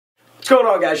going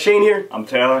on, guys? Shane here. I'm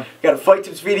Taylor. Got a Fight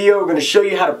Tips video. We're going to show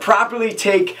you how to properly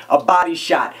take a body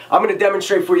shot. I'm going to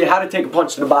demonstrate for you how to take a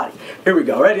punch to the body. Here we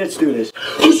go. Ready? Let's do this.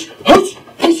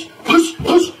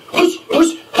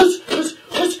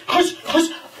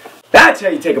 That's how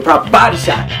you take a proper body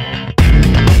shot.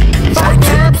 Fight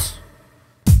Tips.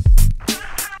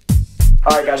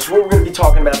 Alright guys, so what we're going to be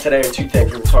talking about today are two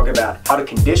things. We're going to talk about how to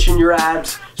condition your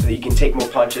abs so that you can take more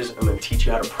punches. I'm going to teach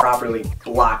you how to properly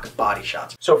block body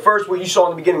shots. So first, what you saw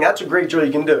in the beginning, that's a great drill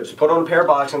you can do. Just put on a pair of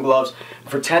boxing gloves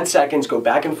for 10 seconds, go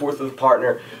back and forth with a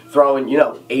partner, throwing,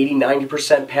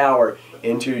 80-90% power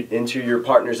into your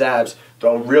partner's abs,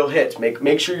 throwing real hits.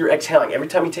 Make sure you're exhaling. Every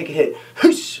time you take a hit,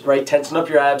 right, tensen up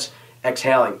your abs,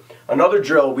 exhaling. Another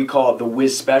drill, we call it the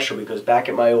Whiz Special, because back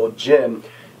at my old gym,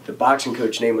 the boxing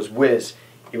coach name was Whiz.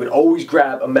 He would always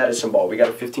grab a medicine ball. We got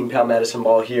a 15-pound medicine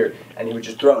ball here, and he would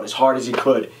just throw it as hard as he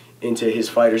could into his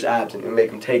fighter's abs and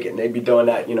make them take it. And they'd be doing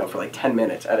that, for like 10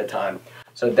 minutes at a time.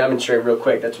 So to demonstrate real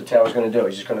quick, that's what Taylor's going to do.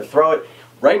 He's just going to throw it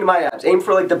right into my abs. Aim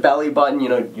for like the belly button. You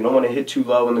don't want to hit too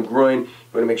low in the groin. You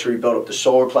want to make sure you build up the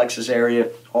solar plexus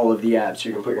area, all of the abs. So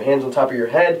you're going to put your hands on top of your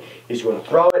head. He's going to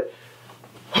throw it.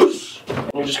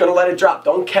 And you're just going to let it drop.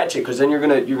 Don't catch it, because then you're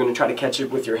gonna try to catch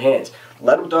it with your hands.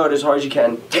 Let him throw it as hard as you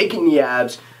can. Take it in the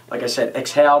abs. Like I said,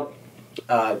 exhale,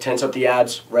 tense up the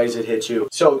abs right as it hits you.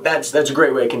 So that's a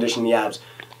great way to condition the abs.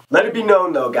 Let it be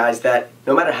known though, guys, that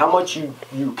no matter how much you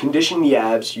condition the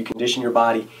abs, you condition your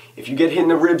body, if you get hit in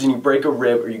the ribs and you break a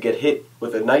rib, or you get hit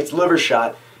with a nice liver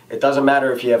shot, it doesn't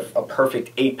matter if you have a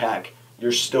perfect 8-pack,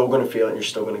 you're still going to feel it and you're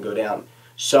still going to go down.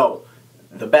 So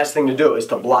the best thing to do is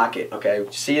to block it, okay?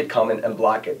 See it coming and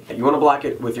block it. You want to block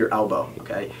it with your elbow,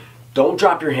 okay? Don't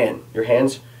drop your hand.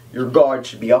 Your guard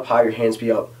should be up high, your hands be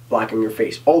up, blocking your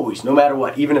face. Always, no matter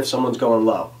what, even if someone's going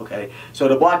low, okay? So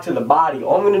to block to the body,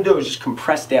 all I'm going to do is just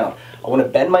compress down. I want to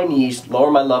bend my knees, lower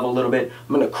my level a little bit.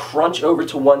 I'm going to crunch over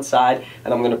to one side,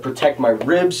 and I'm going to protect my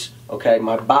ribs, okay,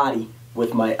 my body,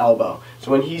 with my elbow.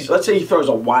 So when let's say he throws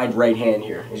a wide right hand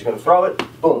here. He's going to throw it,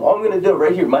 boom. All I'm going to do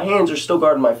right here, my hands are still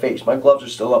guarding my face. My gloves are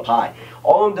still up high.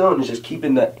 All I'm doing is just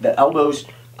keeping the elbows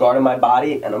guarding my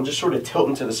body, and I'm just sort of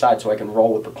tilting to the side so I can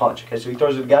roll with the punch. Okay, so he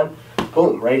throws it again,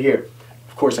 boom, right here.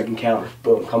 Of course I can counter.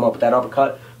 Boom, come up with that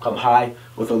uppercut, come high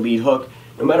with a lead hook.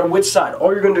 No matter which side,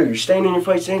 all you're going to do, you're staying in your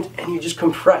fight stance, and you just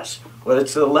compress. Whether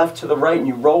it's to the left, to the right, and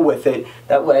you roll with it.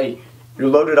 That way, you're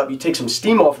loaded up, you take some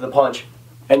steam off of the punch,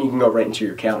 and you can go right into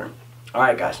your counter.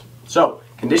 Alright guys, so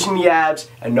condition the abs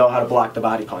and know how to block the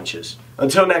body punches.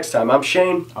 Until next time, I'm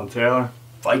Shane. I'm Taylor.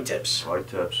 Fight Tips. Fight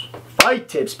Tips. Fight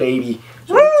Tips, baby. That's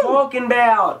what we're talking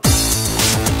about.